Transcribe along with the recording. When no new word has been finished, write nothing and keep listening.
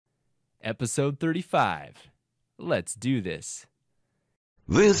Episode 35. Let's do this.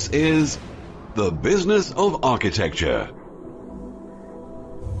 This is The Business of Architecture.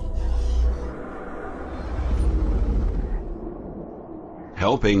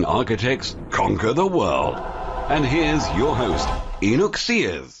 Helping architects conquer the world. And here's your host, Enoch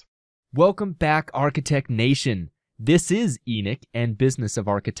Sears. Welcome back, Architect Nation. This is Enoch, and Business of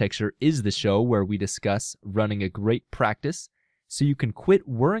Architecture is the show where we discuss running a great practice so you can quit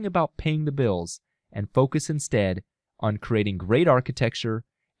worrying about paying the bills and focus instead on creating great architecture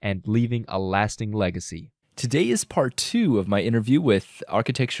and leaving a lasting legacy. Today is part 2 of my interview with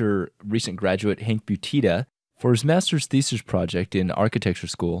architecture recent graduate Hank Butita. For his master's thesis project in architecture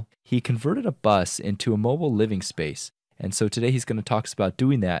school, he converted a bus into a mobile living space. And so today he's going to talk about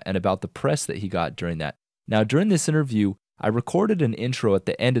doing that and about the press that he got during that. Now, during this interview, I recorded an intro at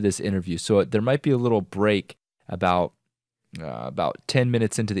the end of this interview, so there might be a little break about 10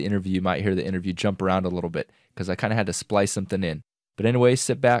 minutes into the interview. You might hear the interview jump around a little bit because I kind of had to splice something in. But anyway,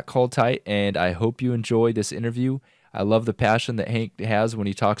 sit back, hold tight, and I hope you enjoy this interview. I love the passion that Hank has when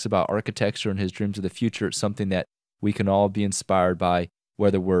he talks about architecture and his dreams of the future. It's something that we can all be inspired by,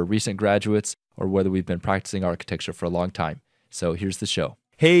 whether we're recent graduates or whether we've been practicing architecture for a long time. So here's the show.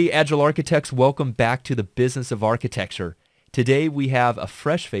 Hey, Agile Architects, welcome back to the Business of Architecture. Today we have a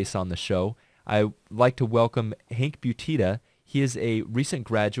fresh face on the show. I'd like to welcome Hank Butita. He is a recent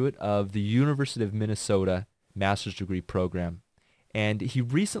graduate of the University of Minnesota master's degree program. And he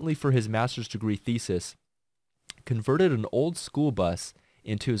recently, for his master's degree thesis, converted an old school bus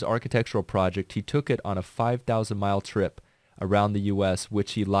into his architectural project. He took it on a 5,000-mile trip around the U.S.,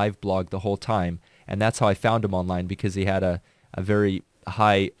 which he live blogged the whole time. And that's how I found him online, because he had a very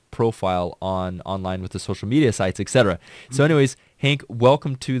high profile online with the social media sites, etc. So anyways, Hank,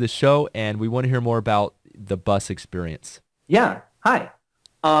 welcome to the show, and we want to hear more about the bus experience. Yeah, hi.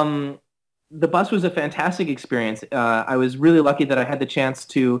 The bus was a fantastic experience. I was really lucky that I had the chance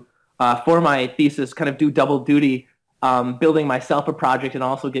to, for my thesis, kind of do double duty, building myself a project and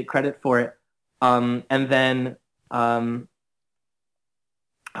also get credit for it. And then, how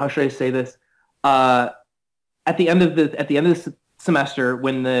should I say this? At the end of the semester,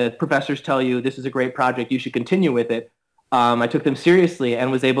 when the professors tell you this is a great project, you should continue with it, I took them seriously and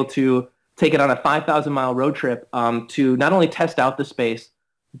was able to take it on a 5,000-mile road trip to not only test out the space,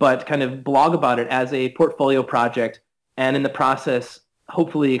 but kind of blog about it as a portfolio project, and in the process,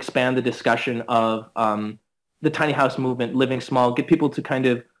 hopefully expand the discussion of the tiny house movement, living small, get people to kind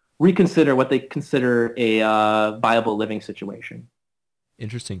of reconsider what they consider a viable living situation.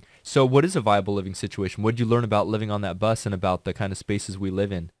 Interesting. So what is a viable living situation? What did you learn about living on that bus and about the kind of spaces we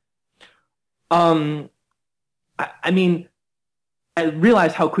live in? I mean, I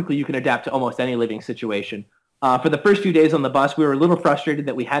realized how quickly you can adapt to almost any living situation. For the first few days on the bus, we were a little frustrated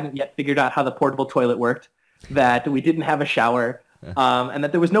that we hadn't yet figured out how the portable toilet worked, that we didn't have a shower, and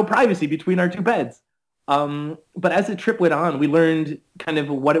that there was no privacy between our two beds. But as the trip went on, we learned kind of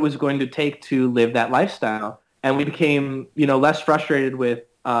what it was going to take to live that lifestyle. And we became, less frustrated with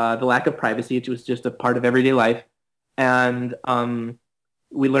the lack of privacy. It was just a part of everyday life. And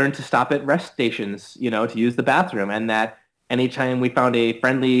we learned to stop at rest stations, to use the bathroom. And that anytime we found a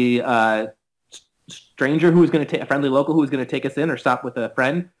friendly stranger who was going to take a friendly local who was going to take us in, or stop with a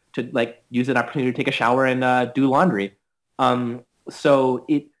friend to use an opportunity to take a shower and do laundry. So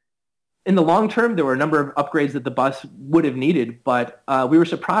in the long term, there were a number of upgrades that the bus would have needed, but we were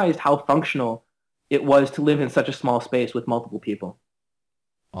surprised how functional it was to live in such a small space with multiple people.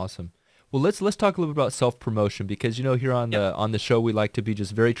 Awesome. Well, let's talk a little bit about self-promotion, because here on the show we like to be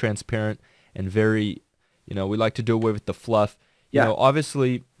just very transparent and very, we like to do away with the fluff.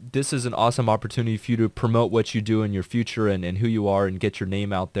 Obviously this is an awesome opportunity for you to promote what you do in your future and who you are and get your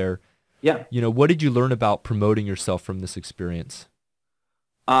name out there. Yeah. What did you learn about promoting yourself from this experience?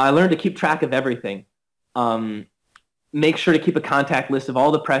 I learned to keep track of everything. Make sure to keep a contact list of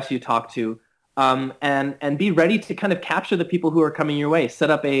all the press you talk to, and be ready to kind of capture the people who are coming your way. Set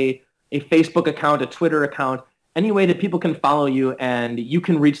up a Facebook account, a Twitter account, any way that people can follow you and you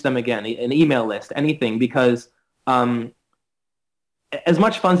can reach them again, an email list, anything, because as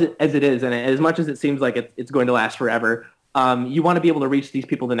much fun as it is, and as much as it seems like it's going to last forever, you want to be able to reach these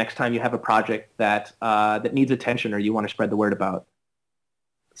people the next time you have a project that needs attention or you want to spread the word about.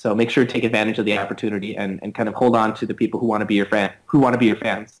 So make sure to take advantage of the opportunity and kind of hold on to the people who want to be your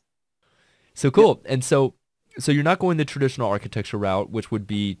fans. So cool. And so you're not going the traditional architecture route, which would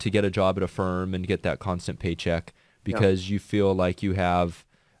be to get a job at a firm and get that constant paycheck, because you feel like you have,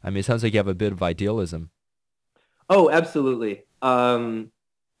 it sounds like you have a bit of idealism. Oh, absolutely. And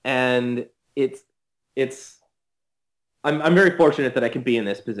it's I'm very fortunate that I can be in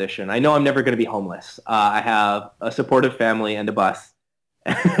this position. I know I'm never going to be homeless. I have a supportive family and a bus,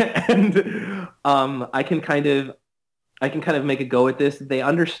 and I can kind of make a go at this. They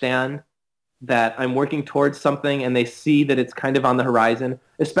understand that I'm working towards something, and they see that it's kind of on the horizon.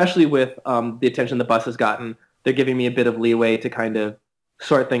 Especially with the attention the bus has gotten, they're giving me a bit of leeway to kind of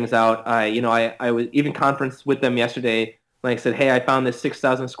sort things out. I was even conferenced with them yesterday. Like I said, hey, I found this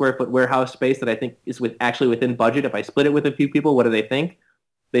 6,000 square foot warehouse space that I think is actually within budget. If I split it with a few people, what do they think?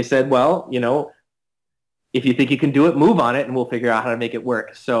 They said, well, if you think you can do it, move on it, and we'll figure out how to make it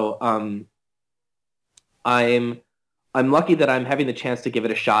work. So I'm lucky that I'm having the chance to give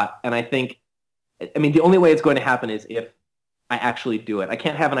it a shot. And the only way it's going to happen is if I actually do it. I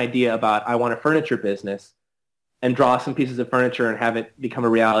can't have an idea about I want a furniture business and draw some pieces of furniture and have it become a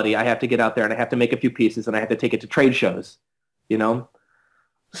reality. I have to get out there and I have to make a few pieces and I have to take it to trade shows.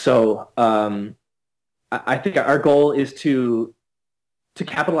 So I think our goal is to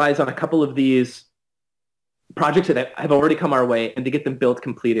capitalize on a couple of these projects that have already come our way and to get them built,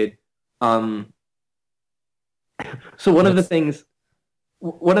 completed. So one of the things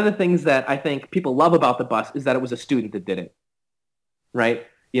that I think people love about the bus is that it was a student that did it, right?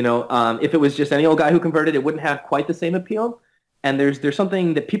 If it was just any old guy who converted, it wouldn't have quite the same appeal. And there's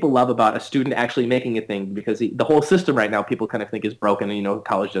something that people love about a student actually making a thing, because the whole system right now people kind of think is broken, and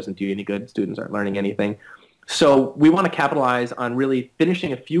college doesn't do you any good. Students aren't learning anything. So we want to capitalize on really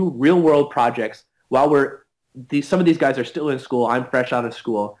finishing a few real world projects while some of these guys are still in school. I'm fresh out of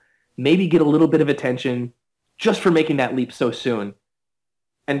school. Maybe get a little bit of attention just for making that leap so soon,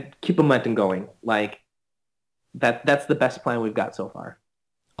 and keep momentum going. Like that's the best plan we've got so far.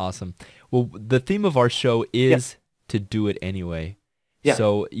 Awesome. Well, the theme of our show is to do it anyway. Yeah.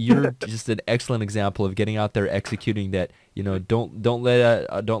 So you're just an excellent example of getting out there, executing that. Don't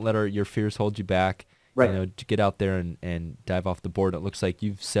let your fears hold you back. Right. To get out there and dive off the board. It looks like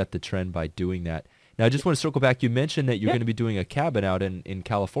you've set the trend by doing that. Now, I just want to circle back. You mentioned that you're going to be doing a cabin out in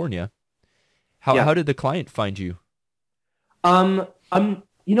California. How did the client find you? I'm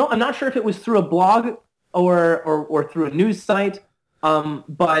not sure if it was through a blog or through a news site.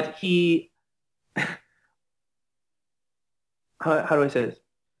 But he, how do I say this?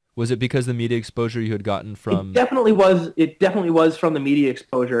 Was it because of the media exposure you had gotten from? It definitely was from the media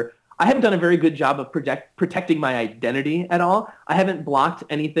exposure. I haven't done a very good job of protecting my identity at all. I haven't blocked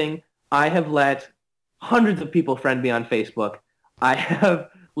anything. I have let hundreds of people friend me on Facebook. I have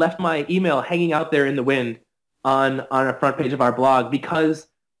left my email hanging out there in the wind on a front page of our blog, because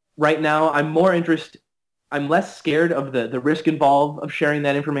right now I'm less scared of the risk involved of sharing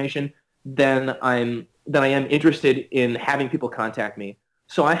that information than I am interested in having people contact me.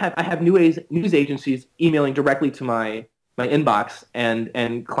 So I have news agencies emailing directly to my inbox, and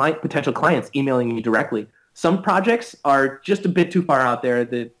potential clients emailing me directly. Some projects are just a bit too far out there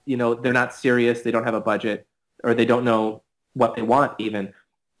that they're not serious, they don't have a budget, or they don't know what they want even.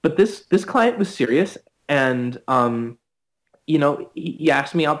 But this client was serious, and he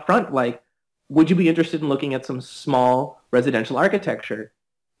asked me up front, like, would you be interested in looking at some small residential architecture?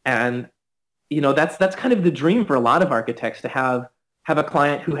 And that's kind of the dream for a lot of architects, to have a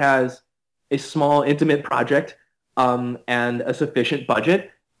client who has a small, intimate project and a sufficient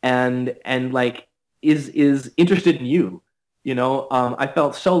budget, and like is interested in you. I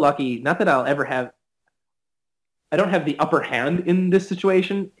felt so lucky. Not that I don't have the upper hand in this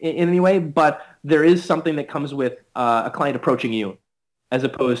situation in any way, but there is something that comes with a client approaching you, as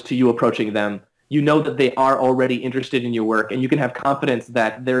opposed to you approaching them. You know that they are already interested in your work, and you can have confidence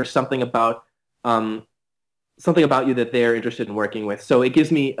that there's something about you that they're interested in working with. So it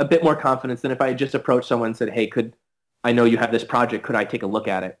gives me a bit more confidence than if I had just approached someone and said, hey, I know you have this project, could I take a look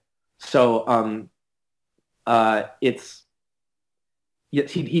at it? So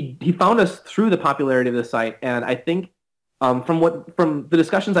he found us through the popularity of the site, and I think from the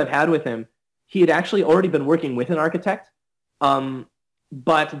discussions I've had with him, he had actually already been working with an architect,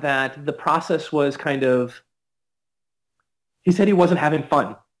 but that the process was he said he wasn't having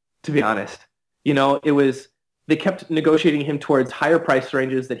fun, to be honest. They kept negotiating him towards higher price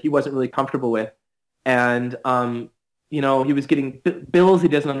ranges that he wasn't really comfortable with, and he was getting bills he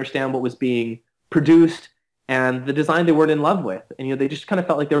doesn't understand what was being produced, and the design they weren't in love with, and they just kind of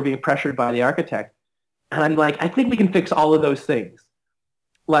felt like they were being pressured by the architect. And I'm like, I think we can fix all of those things.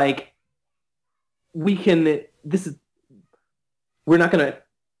 Like, we're not going to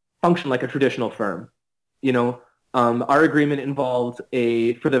function like a traditional firm. Our agreement involves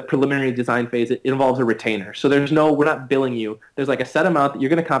for the preliminary design phase, it involves a retainer. So we're not billing you. There's like a set amount that you're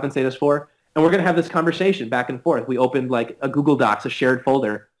going to compensate us for, and we're going to have this conversation back and forth. We opened like a Google Docs, a shared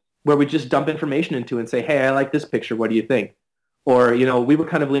folder, where we just dump information into and say, hey, I like this picture. What do you think? Or, we were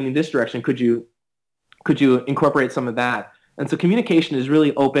kind of leaning this direction. Could you incorporate some of that? And so communication is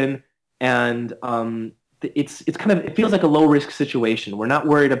really open, and it's kind of, it feels like a low risk situation. We're not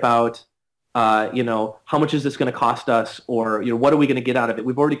worried about how much is this going to cost us, or what are we going to get out of it?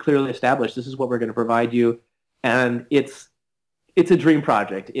 We've already clearly established this is what we're going to provide you, and it's a dream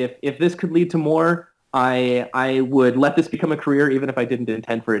project. If this could lead to more, I would let this become a career, even if I didn't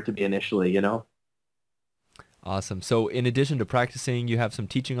intend for it to be initially. Awesome. So in addition to practicing, you have some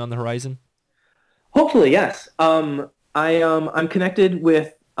teaching on the horizon? Hopefully, yes. I'm connected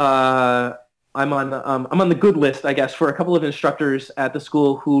with. I'm on the good list, I guess, for a couple of instructors at the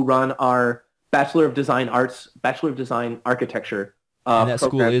school who run our Bachelor of Design Arts, Bachelor of Design Architecture. And that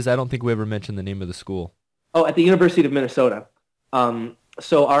program. school is, I don't think we ever mentioned the name of the school. Oh, at the University of Minnesota.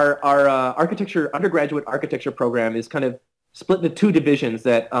 So our undergraduate architecture program is kind of split into two divisions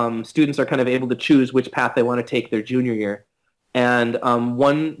that students are kind of able to choose which path they want to take their junior year. And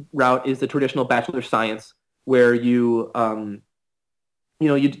one route is the traditional Bachelor of Science, where you do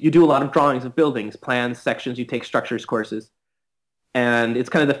a lot of drawings of buildings, plans, sections. You take structures courses, and it's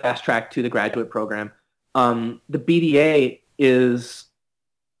kind of the fast track to the graduate program. The BDA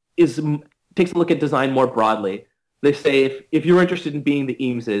takes a look at design more broadly. They say if you're interested in being the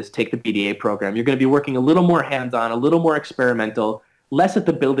Eameses, take the BDA program. You're going to be working a little more hands-on, a little more experimental, less at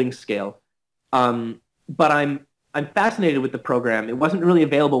the building scale. But I'm fascinated with the program. It wasn't really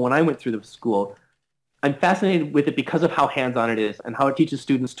available when I went through the school. I'm fascinated with it because of how hands-on it is and how it teaches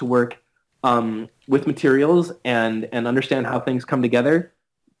students to work with materials and understand how things come together,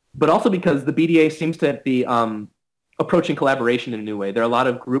 but also because the BDA seems to be approaching collaboration in a new way. There are a lot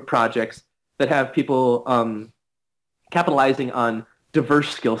of group projects that have people capitalizing on diverse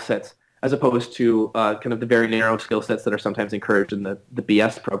skill sets as opposed to kind of the very narrow skill sets that are sometimes encouraged in the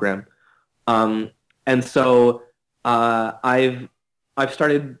BS program. And so I've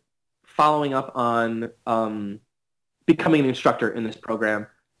started following up on becoming an instructor in this program.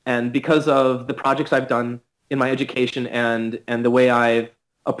 And because of the projects I've done in my education and the way I've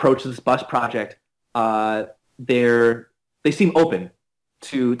approached this bus project, they seem open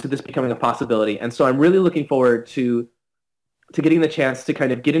to this becoming a possibility. And so I'm really looking forward to getting the chance to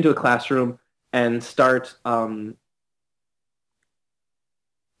kind of get into a classroom and start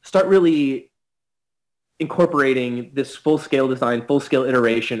really incorporating this full-scale design, full-scale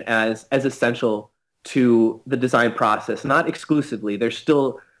iteration as essential to the design process. Not exclusively. There's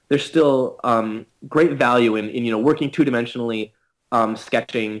still great value in working two-dimensionally,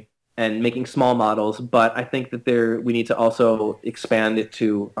 sketching and making small models. But I think that we need to also expand it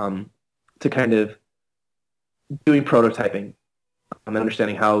to kind of doing prototyping and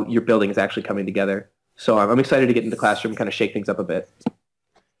understanding how your building is actually coming together. So I'm excited to get into the classroom and kind of shake things up a bit.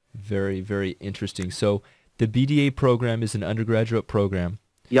 Very, very interesting. So the BDA program is an undergraduate program.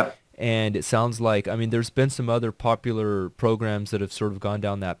 Yep. And it sounds like, there's been some other popular programs that have sort of gone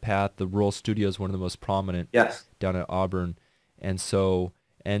down that path. The Rural Studio is one of the most prominent. Yes. Down at Auburn. And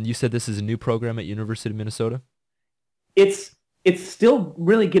you said this is a new program at University of Minnesota? It's still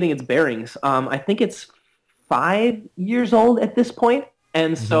really getting its bearings. I think it's 5 years old at this point,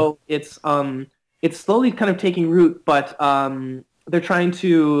 and so it's slowly kind of taking root, but they're trying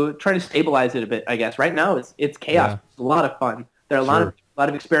to stabilize it a bit, I guess. Right now it's chaos. Yeah. It's a lot of fun. There are a lot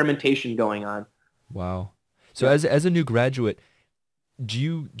of experimentation going on. Wow. So as a new graduate, do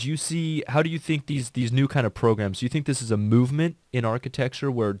you see, how do you think these new kind of programs, do you think this is a movement in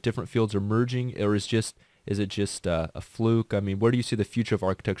architecture where different fields are merging, or is it just a fluke? Where do you see the future of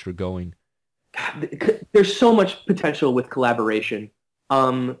architecture going? God, there's so much potential with collaboration.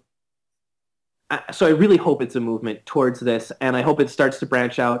 So I really hope it's a movement towards this, and I hope it starts to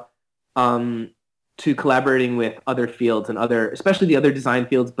branch out to collaborating with other fields and especially the other design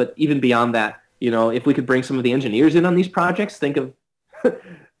fields, but even beyond that, if we could bring some of the engineers in on these projects, think of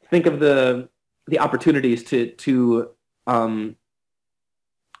the opportunities to kind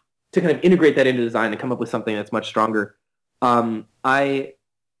of integrate that into design and come up with something that's much stronger.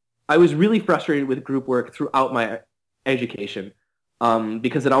 I was really frustrated with group work throughout my education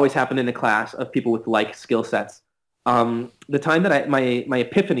because it always happened in a class of people with like skill sets. The time that my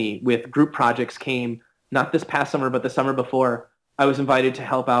epiphany with group projects came, not this past summer, but the summer before, I was invited to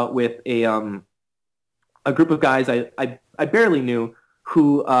help out with a group of guys I barely knew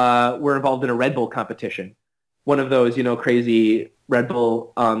who were involved in a Red Bull competition. One of those, crazy Red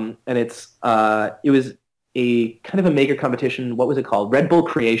Bull, and it was a kind of a maker competition. What was it called? Red Bull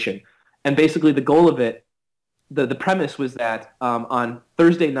Creation. And basically the goal of it, the premise was that on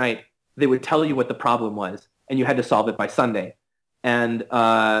Thursday night, they would tell you what the problem was, and you had to solve it by Sunday. And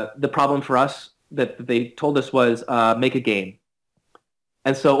the problem for us that they told us was make a game.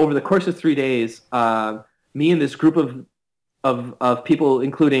 And so over the course of 3 days, me and this group of people,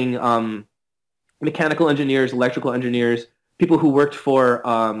 including mechanical engineers, electrical engineers, people who worked for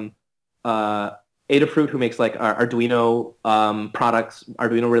Adafruit, who makes like Arduino products,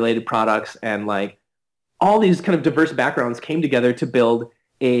 Arduino-related products, and like all these kind of diverse backgrounds came together to build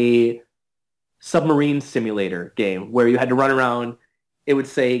a submarine simulator game where you had to run around. It would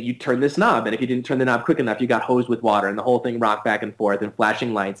say you turn this knob, and if you didn't turn the knob quick enough, you got hosed with water, and the whole thing rocked back and forth and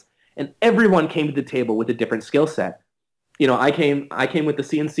flashing lights. And everyone came to the table with a different skill set. You know, I came with the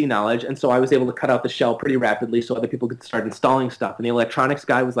CNC knowledge, and so I was able to cut out the shell pretty rapidly so other people could start installing stuff. And the electronics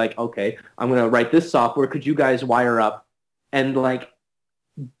guy was like, okay, I'm going to write this software. Could you guys wire up? And like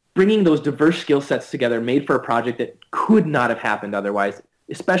bringing those diverse skill sets together made for a project that could not have happened otherwise,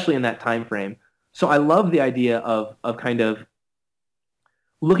 especially in that time frame. So I love the idea of kind of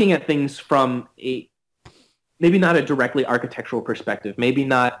looking at things from a maybe not a directly architectural perspective, maybe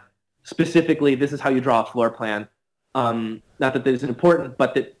not specifically this is how you draw a floor plan. Not that that isn't important,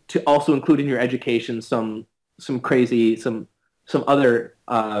 but that to also include in your education some other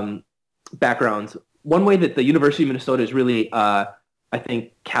backgrounds. One way that the University of Minnesota is really, I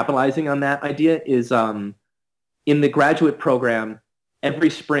think, capitalizing on that idea is in the graduate program, every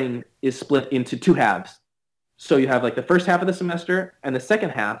spring is split into 2 halves. So you have like the first half of the semester and the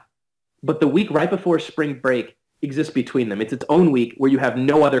second half, but the week right before spring break exists between them. It's its own week where you have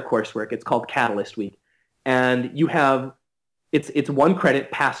no other coursework. It's called Catalyst Week. And you have, it's 1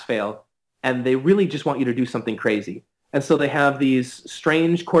 credit, pass-fail, and they really just want you to do something crazy. And so they have these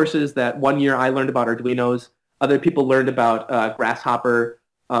strange courses that one year I learned about Arduinos, other people learned about Grasshopper,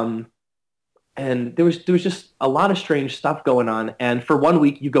 and there was just a lot of strange stuff going on. And for 1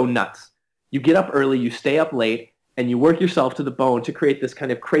 week, you go nuts. You get up early, you stay up late, and you work yourself to the bone to create this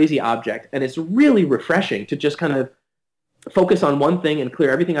kind of crazy object. And it's really refreshing to just kind of focus on one thing and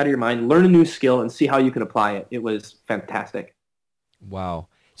clear everything out of your mind, learn a new skill, and see how you can apply it. It was fantastic. Wow.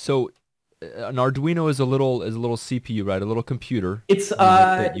 So an Arduino is a little CPU, right? A little computer. It's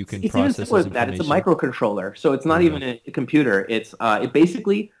that you can it's process even simpler than that. It's a microcontroller, so it's not even a computer. It's it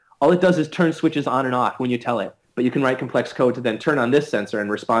basically all it does is turn switches on and off when you tell it. But you can write complex code to then turn on this sensor and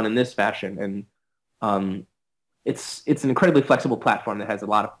respond in this fashion. And it's an incredibly flexible platform that has a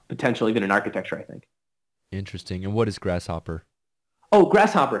lot of potential, even in architecture, I think. Interesting. And what is Grasshopper? Oh,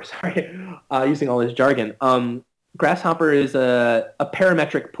 Grasshopper. Sorry, using all this jargon. Grasshopper is a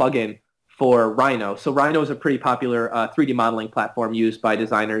parametric plugin for Rhino. So Rhino is a pretty popular 3D modeling platform used by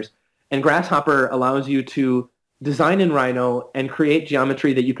designers. And Grasshopper allows you to design in Rhino and create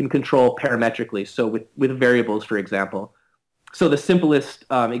geometry that you can control parametrically, so with variables, for example. So the simplest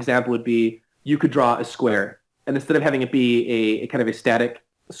example would be you could draw a square, and instead of having it be a kind of a static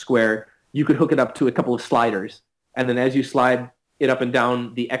square, you could hook it up to a couple of sliders, and then as you slide it up and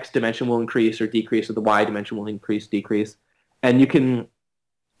down, the x dimension will increase or decrease, or the y dimension will increase, decrease, and you can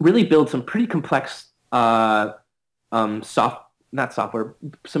really build some pretty complex some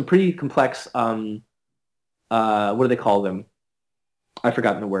pretty complex what do they call them? I've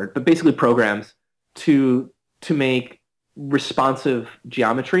forgotten the word, but basically programs to make responsive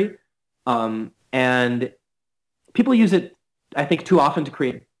geometry. And people use it, I think, too often to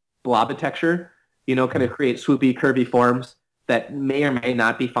create blobitecture, kind of create swoopy, curvy forms that may or may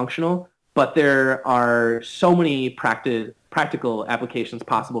not be functional. But there are so many practical applications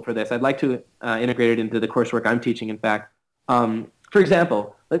possible for this. I'd like to integrate it into the coursework I'm teaching, in fact. For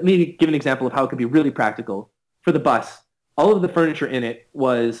example, let me give an example of how it could be really practical. For the bus, all of the furniture in it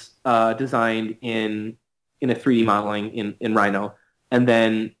was designed in a 3D modeling in Rhino, and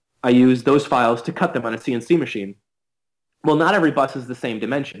then I used those files to cut them on a CNC machine. Well, not every bus is the same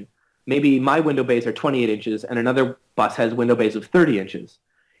dimension. Maybe my window bays are 28 inches, and another bus has window bays of 30 inches.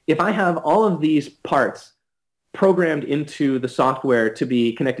 If I have all of these parts programmed into the software to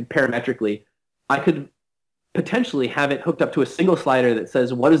be connected parametrically, I could potentially have it hooked up to a single slider that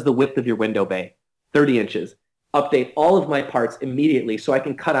says, what is the width of your window bay? 30 inches. Update all of my parts immediately so I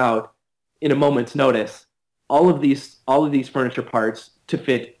can cut out, in a moment's notice, all of these furniture parts to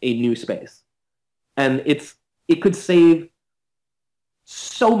fit a new space. And it could save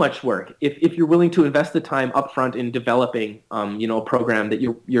so much work if you're willing to invest the time upfront in developing a program that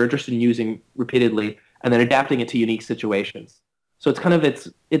you're interested in using repeatedly and then adapting it to unique situations. So it's kind of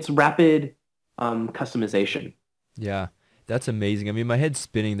it's rapid customization. Yeah, that's amazing. I mean, my head's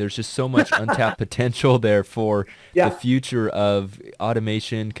spinning. There's just so much untapped potential there for the future of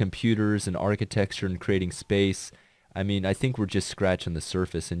automation, computers, and architecture and creating space. I mean, I think we're just scratching the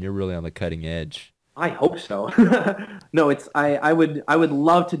surface, and you're really on the cutting edge. I hope so. No, I would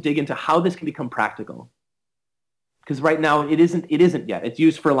love to dig into how this can become practical. Because right now it isn't yet. It's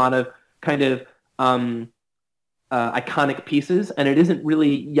used for a lot of kind of iconic pieces, and it isn't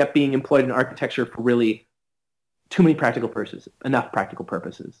really yet being employed in architecture for really too many practical purposes, enough practical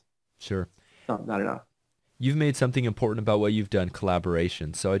purposes. Sure. Not enough. You've made something important about what you've done,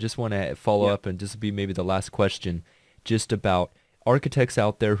 collaboration. So I just want to follow up, and this will be maybe the last question, just about architects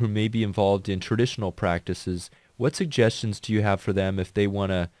out there who may be involved in traditional practices. What suggestions do you have for them if they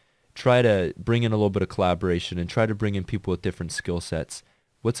want to try to bring in a little bit of collaboration and try to bring in people with different skill sets?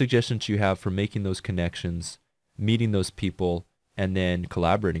 What suggestions do you have for making those connections, meeting those people, and then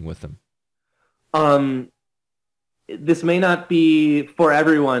collaborating with them? This may not be for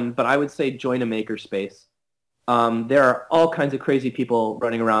everyone, but I would say join a makerspace. There are all kinds of crazy people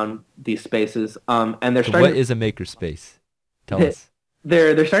running around these spaces, and they're So starting. what is a makerspace? Tell us.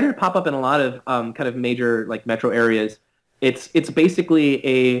 They're starting to pop up in a lot of kind of major like metro areas. It's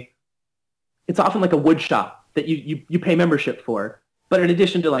basically it's often like a wood shop that you pay membership for. But in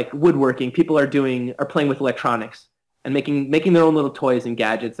addition to like woodworking, people are playing with electronics and making their own little toys and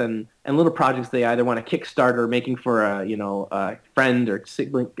gadgets and little projects they either want to kickstart or making for a friend or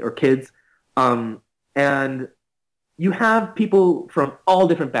sibling or kids. And you have people from all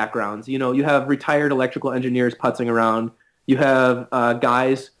different backgrounds. You have retired electrical engineers putzing around. You have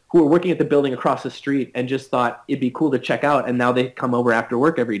guys who are working at the building across the street and just thought it'd be cool to check out, and now they come over after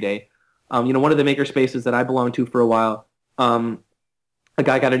work every day. One of the maker spaces that I belonged to for a while, a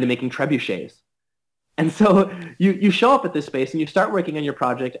guy got into making trebuchets. And so you show up at this space and you start working on your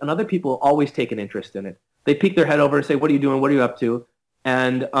project, and other people always take an interest in it. They peek their head over and say, "What are you doing? What are you up to?"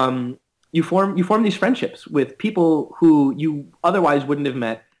 And you form these friendships with people who you otherwise wouldn't have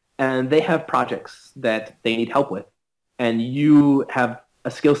met, and they have projects that they need help with, and you have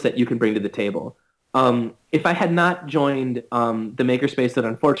a skill set you can bring to the table. If I had not joined the makerspace that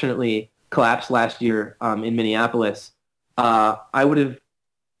unfortunately collapsed last year in Minneapolis, I would have.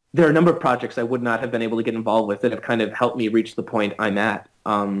 There are a number of projects I would not have been able to get involved with that have kind of helped me reach the point I'm at.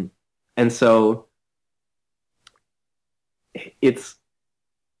 And so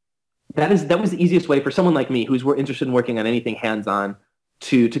that was the easiest way for someone like me who's interested in working on anything hands-on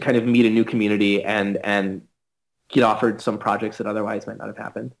to kind of meet a new community and get offered some projects that otherwise might not have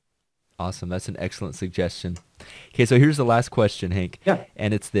happened. Awesome. That's an excellent suggestion. Okay, so here's the last question, Hank. Yeah.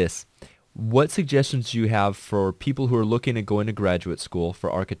 And it's this. What suggestions do you have for people who are looking to go into graduate school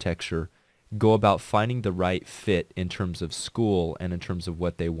for architecture, go about finding the right fit in terms of school and in terms of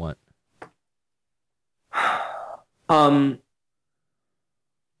what they want?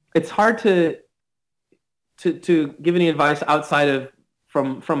 It's hard to give any advice outside of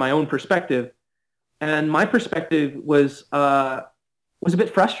from my own perspective, and my perspective was a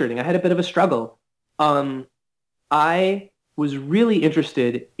bit frustrating. I had a bit of a struggle. I was really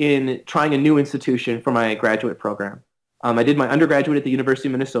interested in trying a new institution for my graduate program. I did my undergraduate at the University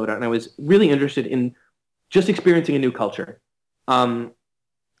of Minnesota, and I was really interested in just experiencing a new culture.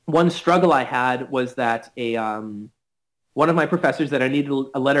 One struggle I had was that one of my professors that I needed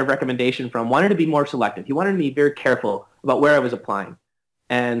a letter of recommendation from wanted to be more selective. He wanted me to be very careful about where I was applying.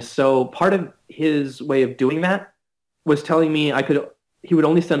 And so part of his way of doing that was telling me he would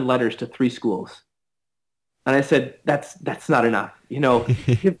only send letters to 3 schools. And I said, that's not enough.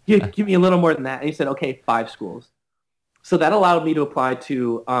 Give me a little more than that. And he said, okay, 5 schools. So that allowed me to apply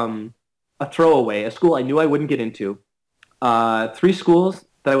to a throwaway, a school I knew I wouldn't get into, 3 schools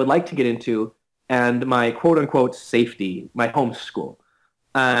that I would like to get into, and my quote-unquote safety, my home school.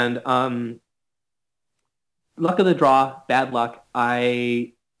 And luck of the draw, bad luck,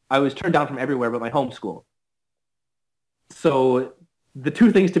 I was turned down from everywhere but my home school. So the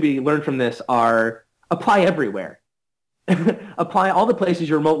 2 things to be learned from this are apply everywhere. Apply all the places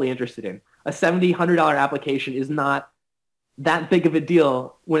you're remotely interested in. A $70, $100 application is not that big of a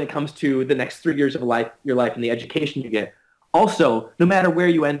deal when it comes to the next 3 years of your life and the education you get. Also, no matter where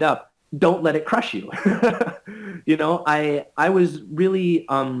you end up, don't let it crush you. I was really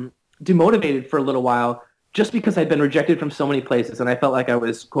demotivated for a little while just because I'd been rejected from so many places, and I felt like I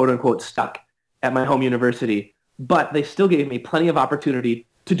was quote-unquote stuck at my home university. But they still gave me plenty of opportunity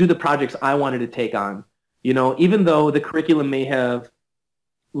to do the projects I wanted to take on. Even though the curriculum may have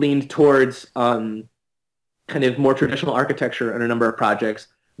leaned towards kind of more traditional architecture in a number of projects,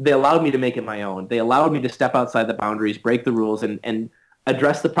 they allowed me to make it my own. They allowed me to step outside the boundaries, break the rules, and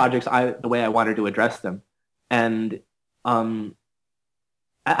address the projects the way I wanted to address them. And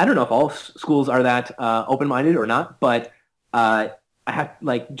I don't know if all schools are that open-minded or not, but I have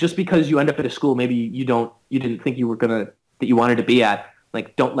just because you end up at a school maybe you didn't think that you wanted to be at,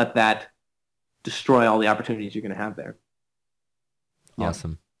 don't let that destroy all the opportunities you're going to have there. Yeah.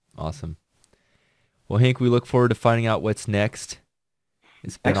 Awesome. Well, Hank, we look forward to finding out what's next.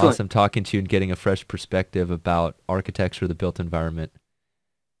 It's been Excellent. awesome talking to you and getting a fresh perspective about architecture, the built environment,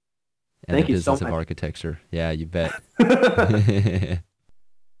 and Thank the you so business of much. architecture. Yeah, you bet.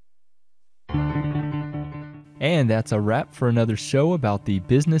 And that's a wrap for another show about the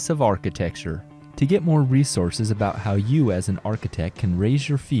business of architecture. To get more resources about how you as an architect can raise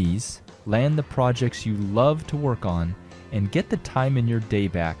your fees, land the projects you love to work on, and get the time in your day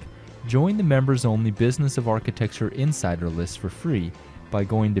back, join the members-only Business of Architecture Insider List for free by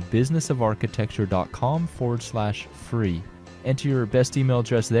going to businessafarchitecture.com/free. Enter your best email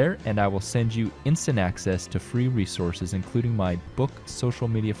address there, and I will send you instant access to free resources, including my book, Social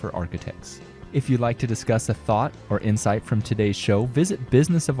Media for Architects. If you'd like to discuss a thought or insight from today's show, visit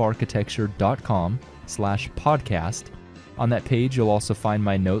businessafarchitecture.com/podcast. On that page, you'll also find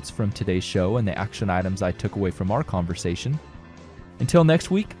my notes from today's show and the action items I took away from our conversation. Until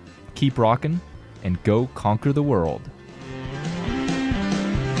next week, keep rocking and go conquer the world.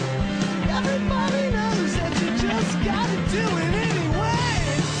 Everybody knows that you just gotta do it anyway.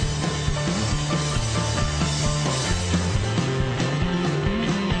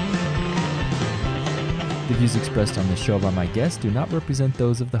 The views expressed on this show by my guests do not represent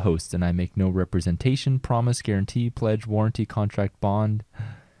those of the host, and I make no representation, promise, guarantee, pledge, warranty, contract, bond,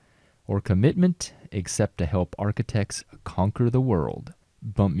 or commitment except to help architects conquer the world.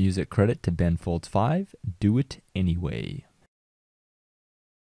 Bump music credit to Ben Folds 5. Do it anyway.